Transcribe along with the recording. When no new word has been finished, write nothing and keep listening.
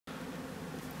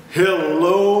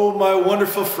Hello, my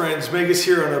wonderful friends. Mega's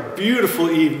here on a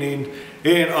beautiful evening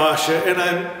in Asha, and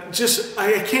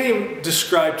I can't even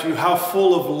describe to you how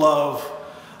full of love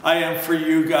I am for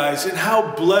you guys and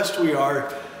how blessed we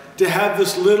are to have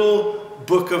this little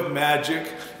book of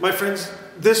magic. My friends,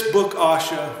 this book,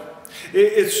 Asha,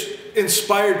 it's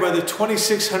inspired by the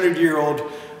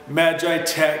 2,600-year-old Magi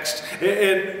text,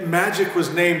 and Magick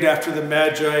was named after the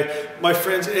Magi, my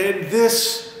friends, and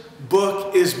this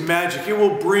book is magic. It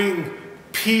will bring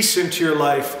peace into your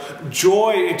life,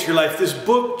 joy into your life. This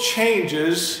book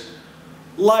changes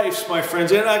lives, my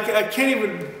friends, and I can't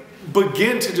even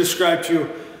begin to describe to you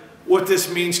what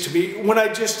this means to me. When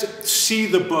I just see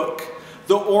the book,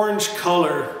 the orange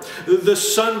color, the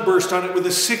sunburst on it with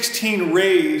the 16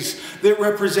 rays that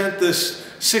represent this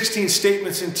 16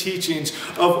 statements and teachings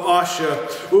of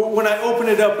Asha. When I open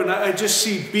it up and I just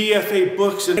see BFA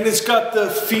books, and it's got the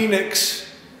phoenix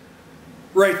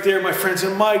right there, my friends,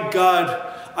 and my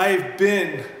God, I have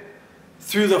been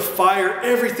through the fire.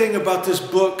 Everything about this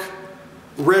book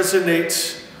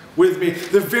resonates with me.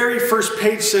 The very first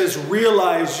page says,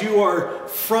 realize you are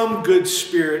from good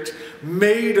spirit,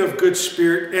 made of good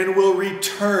spirit, and will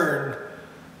return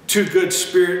to good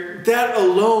spirit. That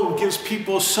alone gives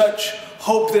people such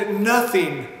hope that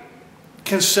nothing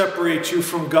can separate you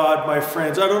from God, my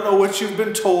friends. I don't know what you've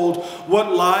been told,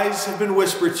 what lies have been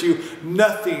whispered to you.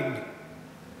 Nothing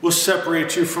will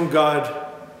separate you from God.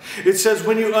 It says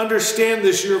when you understand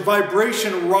this, your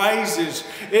vibration rises.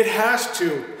 It has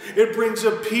to. It brings a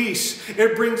peace.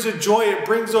 It brings a joy. It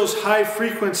brings those high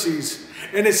frequencies.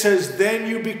 And it says then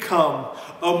you become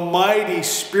a mighty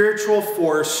spiritual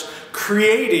force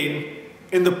creating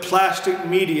in the plastic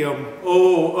medium,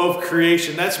 of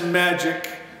creation. That's magic,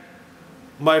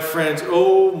 my friends.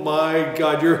 Oh my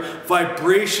God, your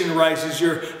vibration rises,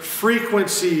 your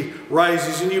frequency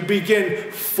rises, and you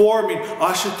begin forming.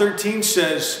 Asha 13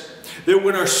 says that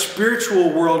when our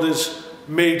spiritual world is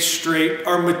made straight,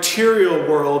 our material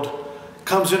world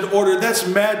comes in order. That's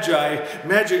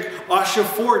magic. Asha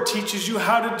 4 teaches you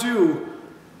how to do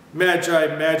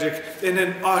magic. And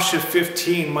then Asha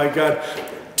 15, my God,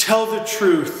 tell the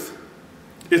truth.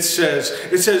 It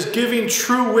says, giving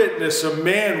true witness, a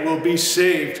man will be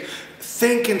saved.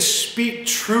 Think and speak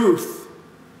truth.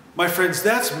 My friends,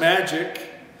 that's magic.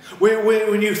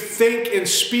 When you think and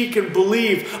speak and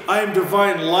believe, I am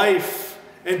divine life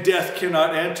and death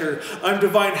cannot enter. I'm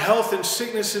divine health and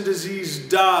sickness and disease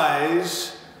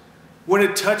dies when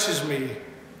it touches me.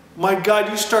 My God,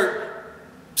 you start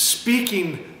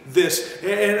speaking this.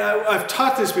 And I've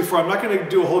taught this before. I'm not going to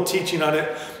do a whole teaching on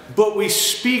it. But we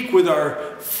speak with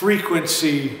our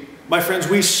frequency. My friends,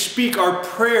 we speak our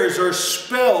prayers, our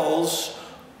spells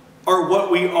are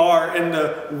what we are and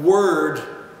the word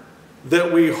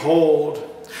that we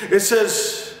hold. It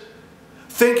says,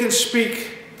 think and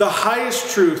speak the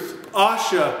highest truth,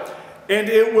 Asha, and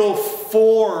it will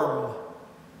form.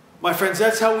 My friends,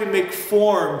 that's how we make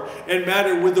form and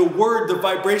matter with the word, the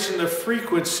vibration, the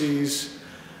frequencies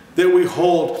that we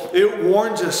hold. It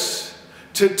warns us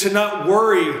to not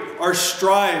worry or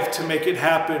strive to make it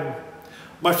happen.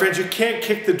 My friends, you can't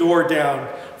kick the door down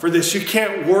for this. You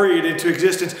can't worry it into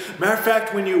existence. Matter of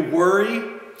fact, when you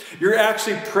worry, you're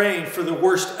actually praying for the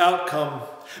worst outcome.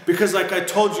 Because like I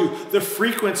told you, the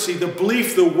frequency, the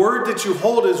belief, the word that you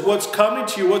hold is what's coming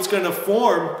to you, what's going to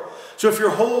form. So if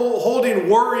you're holding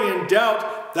worry and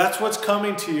doubt, that's what's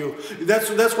coming to you.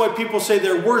 That's why people say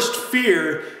their worst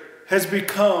fear has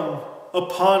become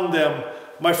upon them.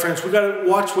 My friends, we've got to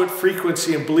watch what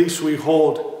frequency and beliefs we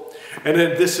hold. And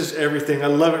then this is everything. I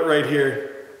love it right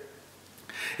here.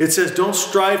 It says, don't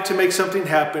strive to make something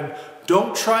happen.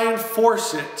 Don't try and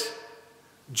force it.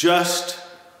 Just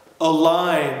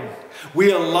align.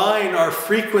 We align our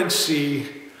frequency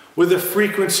with the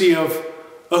frequency of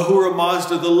Ahura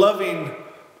Mazda, the loving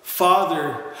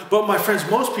Father. But my friends,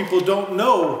 most people don't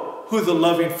know who the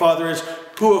loving Father is,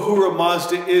 who Ahura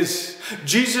Mazda is.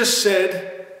 Jesus said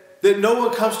that no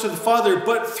one comes to the Father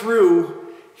but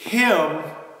through Him.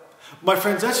 My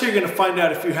friends, that's how you're going to find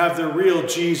out if you have the real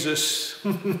Jesus.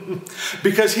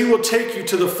 Because He will take you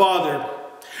to the Father.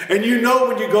 And you know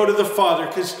when you go to the Father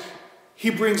because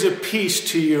He brings a peace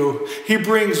to you. He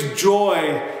brings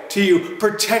joy to you,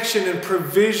 protection and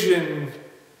provision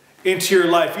into your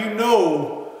life. You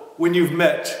know when you've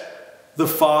met the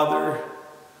Father.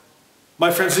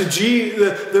 My friends,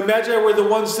 the Magi were the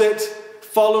ones that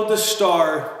followed the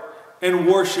star and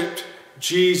worshiped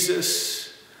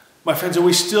Jesus. My friends, and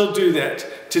we still do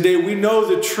that. Today we know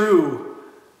the true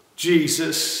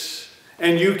Jesus.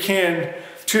 And you can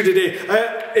too today.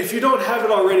 If you don't have it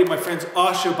already, my friends,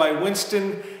 Asha by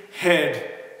Winston Head.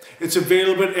 It's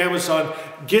available at Amazon.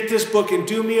 Get this book and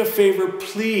do me a favor,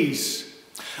 please.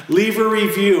 Leave a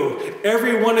review.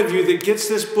 Every one of you that gets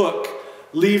this book,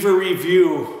 leave a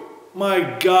review.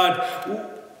 My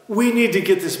God, we need to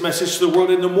get this message to the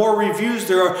world. And the more reviews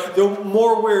there are, the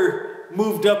more we're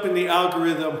moved up in the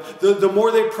algorithm. The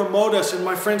more they promote us. And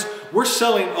my friends, we're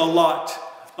selling a lot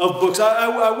of books.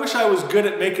 I wish I was good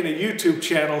at making a YouTube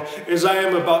channel as I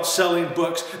am about selling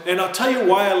books. And I'll tell you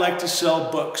why I like to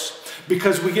sell books.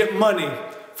 Because we get money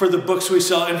for the books we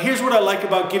sell. And here's what I like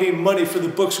about getting money for the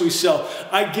books we sell.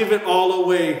 I give it all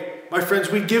away. My friends,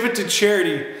 we give it to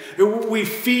charity. We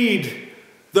feed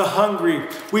the hungry.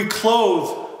 We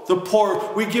clothe the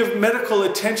poor. We give medical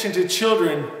attention to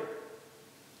children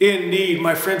in need.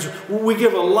 My friends, we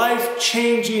give a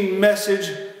life-changing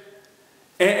message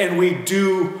and we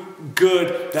do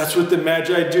good. That's what the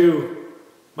Magi do.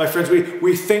 My friends,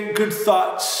 we think good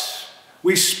thoughts.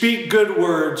 We speak good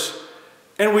words.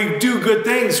 And we do good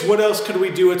things. What else could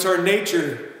we do? It's our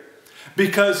nature.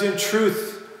 Because in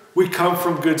truth, we come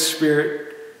from good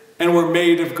spirit. And we're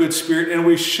made of good spirit. And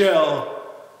we shall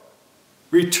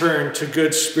return to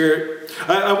good spirit.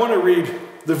 I want to read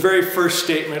the very first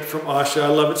statement from Asha. I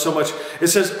love it so much. It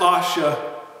says, Asha,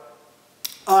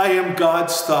 I am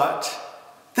God's thought.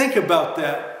 Think about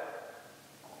that.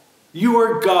 You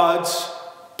are God's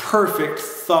perfect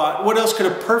thought. What else could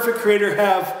a perfect creator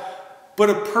have but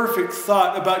a perfect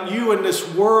thought about you in this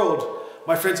world,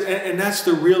 my friends? And that's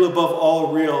the real above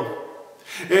all real.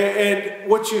 And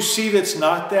what you see that's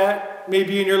not that,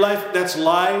 maybe in your life, that's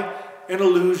lie and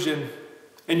illusion.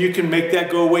 And you can make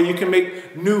that go away. You can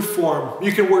make new form.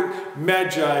 You can work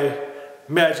magic,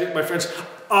 my friends.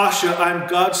 Asha, I'm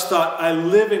God's thought. I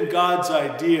live in God's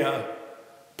idea.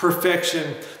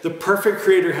 Perfection. The perfect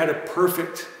creator had a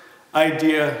perfect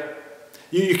idea.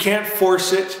 You can't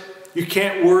force it. You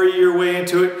can't worry your way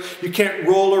into it. You can't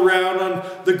roll around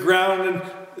on the ground and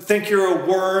think you're a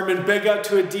worm and beg out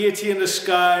to a deity in the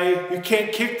sky. You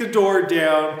can't kick the door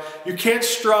down. You can't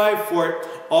strive for it.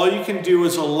 All you can do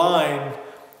is align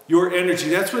your energy.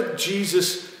 That's what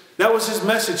Jesus, that was his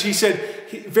message. He said,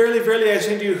 verily, verily, I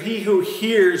say to you, he who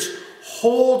hears,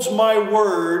 holds my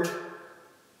word,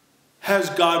 has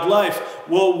God life.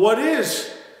 Well, what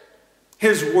is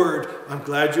his word? I'm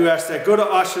glad you asked that. Go to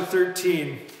Asha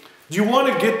 13. Do you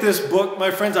want to get this book,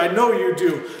 my friends? I know you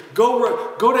do.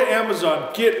 Go to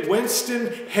Amazon. Get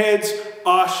Winston Head's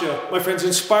Asha, my friends,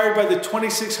 inspired by the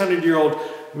 2,600-year-old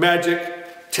Magick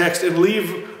text, and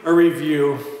leave a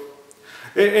review.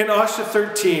 In Asha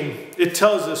 13, it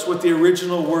tells us what the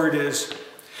original word is.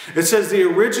 It says the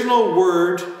original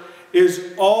word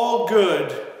is all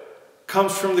good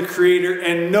comes from the Creator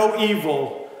and no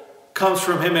evil comes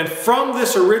from Him. And from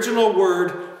this original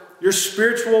word, your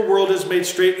spiritual world is made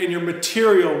straight and your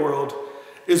material world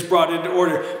is brought into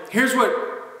order. Here's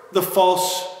what the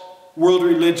false world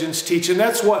religions teach. And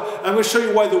that's what I'm going to show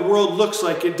you why the world looks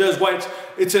like it does. Why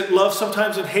it's at love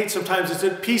sometimes and hate sometimes. It's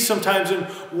at peace sometimes and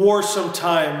war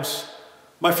sometimes.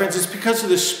 My friends, it's because of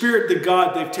the spirit, the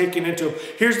God they've taken into them.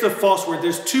 Here's the false word.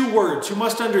 There's two words. You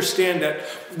must understand that.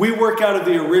 We work out of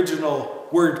the original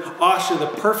word, Asha, the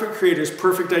perfect creator's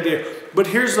perfect idea. But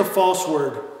here's the false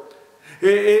word.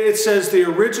 It says the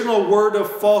original word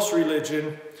of false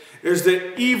religion is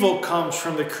that evil comes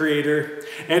from the Creator.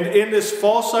 And in this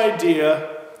false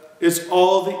idea is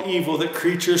all the evil that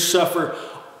creatures suffer.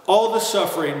 All the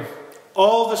suffering,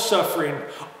 all the suffering,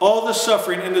 all the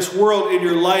suffering in this world, in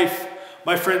your life,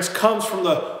 my friends, comes from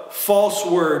the false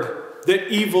word that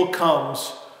evil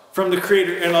comes from the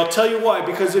Creator. And I'll tell you why.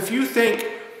 Because if you think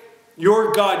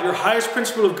your God, your highest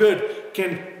principle of good,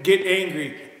 can get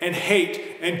angry and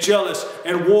hate and jealous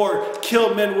and war,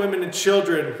 kill men, women, and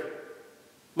children,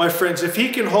 my friends, if He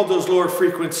can hold those lower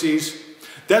frequencies,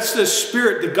 that's the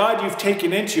spirit, the God you've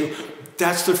taken into you.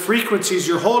 That's the frequencies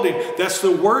you're holding. That's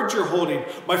the word you're holding.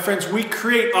 My friends, we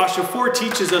create. Asha 4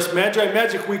 teaches us,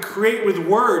 Magick, we create with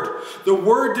word. The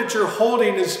word that you're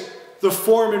holding is the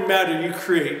form and matter you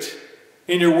create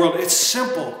in your world. It's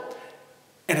simple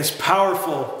and it's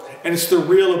powerful and it's the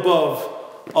real above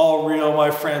all real, my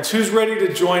friends. Who's ready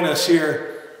to join us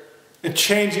here in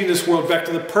changing this world back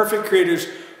to the perfect Creator's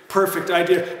perfect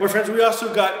idea? My friends, we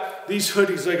also got these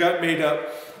hoodies I got made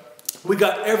up. We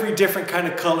got every different kind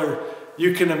of color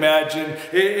you can imagine.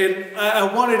 And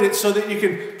I wanted it so that you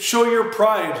can show your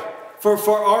pride for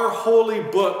our holy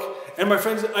book. And my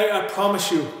friends, I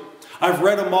promise you, I've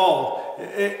read them all.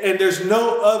 And there's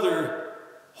no other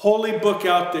holy book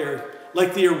out there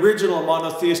like the original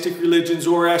monotheistic religion,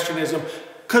 Zoroastrianism,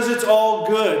 because it's all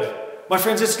good. My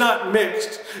friends, it's not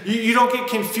mixed. You don't get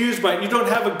confused by it. You don't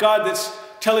have a God that's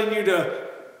telling you to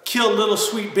kill little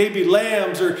sweet baby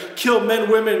lambs or kill men,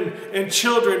 women, and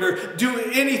children or do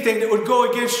anything that would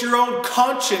go against your own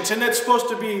conscience. And that's supposed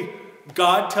to be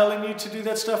God telling you to do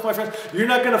that stuff, my friends. You're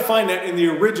not going to find that in the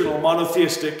original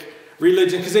monotheistic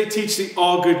religion because they teach the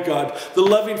all-good God, the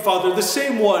loving Father, the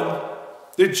same one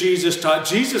that Jesus taught.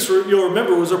 Jesus, you'll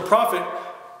remember, was a prophet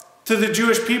to the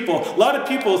Jewish people. A lot of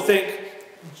people think,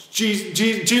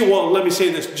 well, let me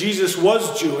say this, Jesus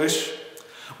was Jewish,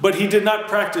 but he did not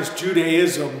practice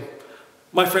Judaism,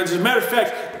 my friends. As a matter of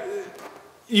fact,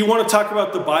 you want to talk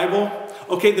about the Bible?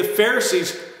 Okay, the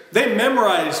Pharisees, they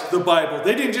memorized the Bible.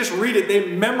 They didn't just read it, they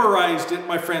memorized it,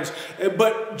 my friends.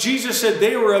 But Jesus said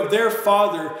they were of their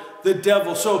father, the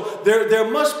devil. So there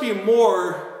must be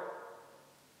more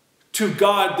to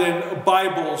God than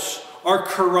Bibles, our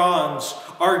Qurans,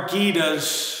 our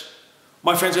Gitas,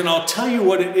 my friends. And I'll tell you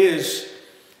what it is.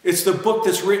 It's the book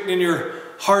that's written in your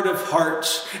heart of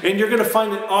hearts. And you're going to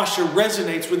find that Asha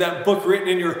resonates with that book written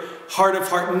in your heart of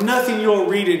heart. Nothing you'll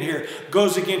read in here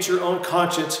goes against your own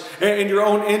conscience and your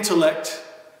own intellect,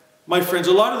 my friends.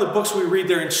 A lot of the books we read,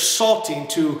 they're insulting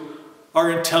to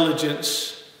our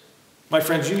intelligence. My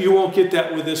friends, you won't get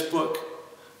that with this book.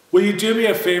 Will you do me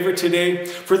a favor today?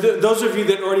 For those of you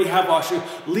that already have Asha,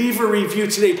 leave a review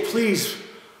today, please,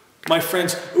 my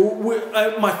friends.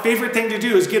 My favorite thing to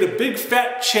do is get a big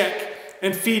fat check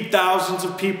and feed thousands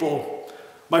of people,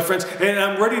 my friends. And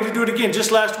I'm ready to do it again. Just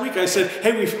last week I said,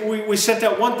 hey, we sent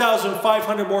out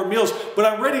 1,500 more meals, but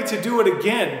I'm ready to do it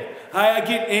again. I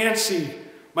get antsy,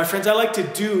 my friends. I like to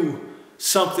do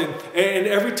something. And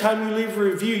every time you leave a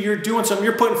review, you're doing something.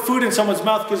 You're putting food in someone's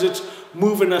mouth because it's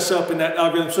moving us up in that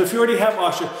algorithm. So if you already have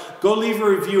Asha, go leave a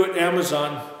review at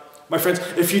Amazon, my friends.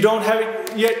 If you don't have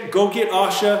it yet, go get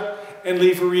Asha and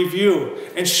leave a review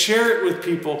and share it with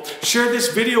people. Share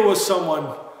this video with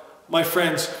someone, my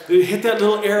friends. Hit that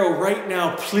little arrow right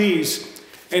now, please,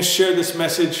 and share this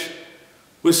message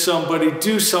with somebody.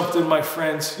 Do something, my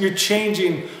friends. You're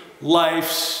changing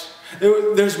lives.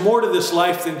 There's more to this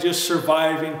life than just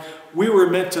surviving. We were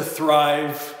meant to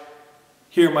thrive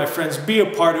here, my friends. Be a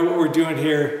part of what we're doing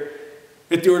here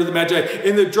at the Order of the Magick.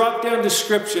 In the drop-down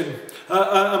description,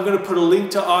 I'm going to put a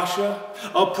link to Asha.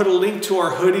 I'll put a link to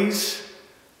our hoodies,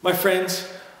 my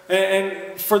friends.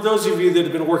 And for those of you that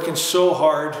have been working so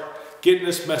hard getting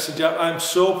this message out, I'm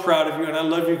so proud of you and I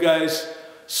love you guys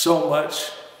so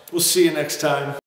much. We'll see you next time.